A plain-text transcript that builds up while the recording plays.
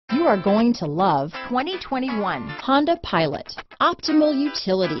You are going to love 2021 Honda Pilot. Optimal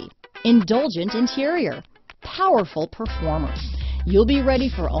utility, indulgent interior, powerful performer. You'll be ready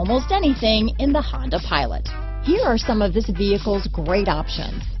for almost anything in the Honda Pilot. Here are some of this vehicle's great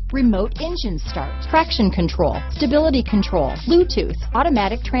options: remote engine start, traction control, stability control, Bluetooth,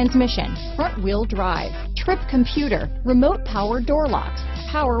 automatic transmission, front wheel drive, trip computer, remote power door locks,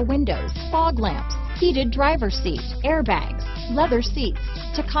 power windows, fog lamps, heated driver's seat, airbags, leather seats,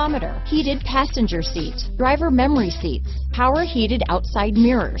 tachometer, heated passenger seat, driver memory seats, power heated outside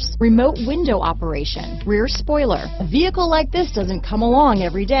mirrors, remote window operation, rear spoiler. A vehicle like this doesn't come along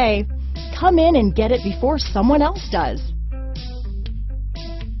every day. Come in and get it before someone else does.